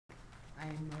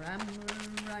I'm a rambler,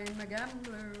 I'm a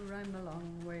gambler, I'm a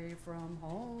long way from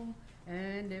home.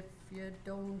 And if you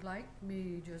don't like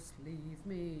me, just leave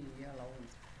me alone.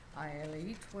 I'll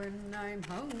eat when I'm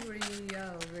hungry,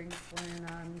 I'll drink when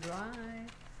I'm dry.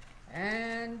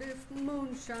 And if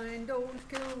moonshine don't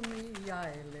kill me,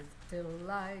 I live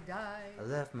till I die. I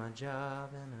left my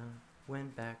job and I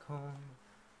went back home.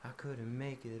 I couldn't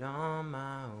make it on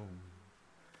my own.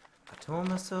 I tore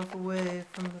myself away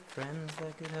from the friends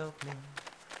that could help me,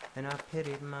 and I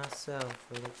pitied myself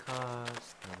for the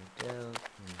cards that were dealt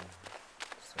me.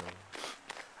 So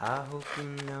I hope you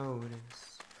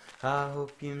notice, I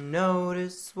hope you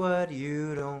notice what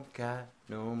you don't got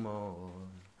no more,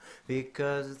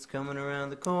 because it's coming around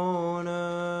the corner,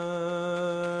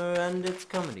 and it's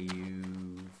coming to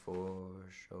you for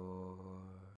sure.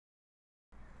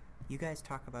 You guys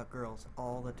talk about girls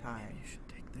all the time.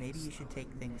 Maybe you should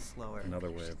take things slower. Another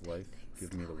way of life.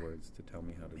 Give me the words to tell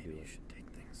me how to do it.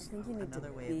 I think you need to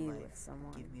be with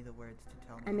someone. Give me the words to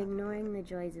tell me. I'm ignoring the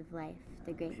joys of life,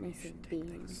 the greatness of being.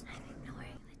 I'm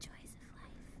ignoring the joys of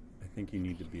life. I think you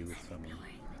need to be with someone.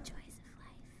 Ignoring the joys of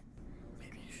life.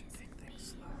 Maybe you should take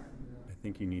things slower. I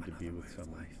think you need to be with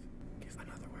someone. Give me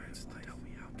the words to tell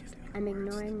me how to do it. I'm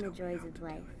ignoring the joys of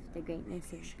life, the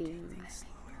greatness of being. I'm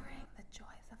ignoring the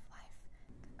joys of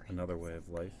life. Another way of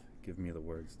life. Give me the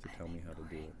words to tell me how to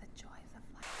do it. The joys of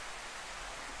life.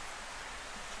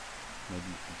 Maybe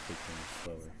you should take things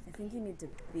slower. I think you need to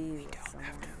be with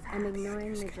someone. I'm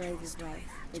ignoring the joys of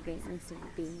life, the greatness of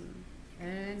being.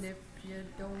 And if you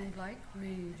don't like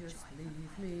me, just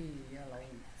leave me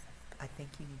alone. I think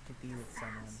you need to be with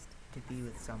someone. To be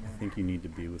with someone. I think you need to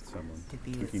be with someone. To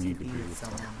be I with, think you need to be with with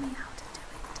someone. Tell me how to do it.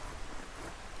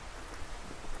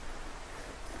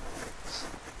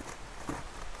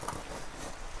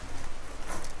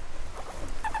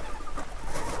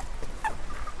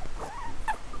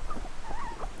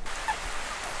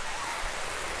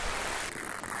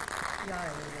 I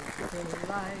live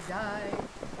till I die.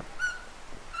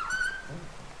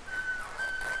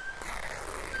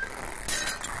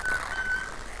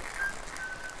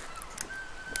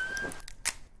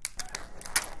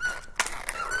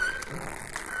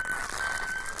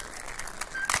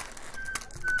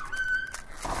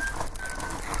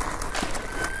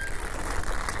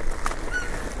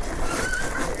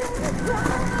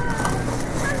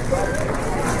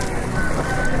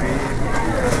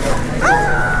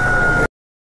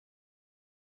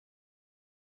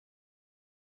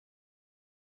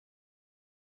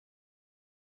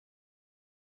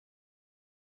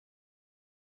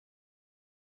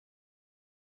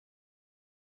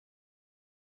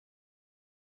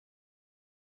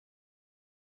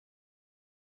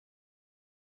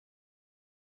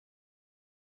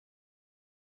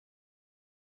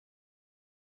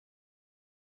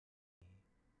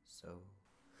 So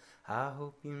I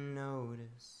hope you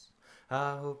notice,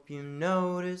 I hope you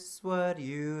notice what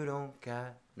you don't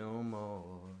got no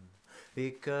more,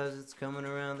 because it's coming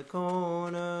around the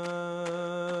corner,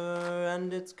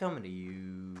 and it's coming to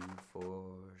you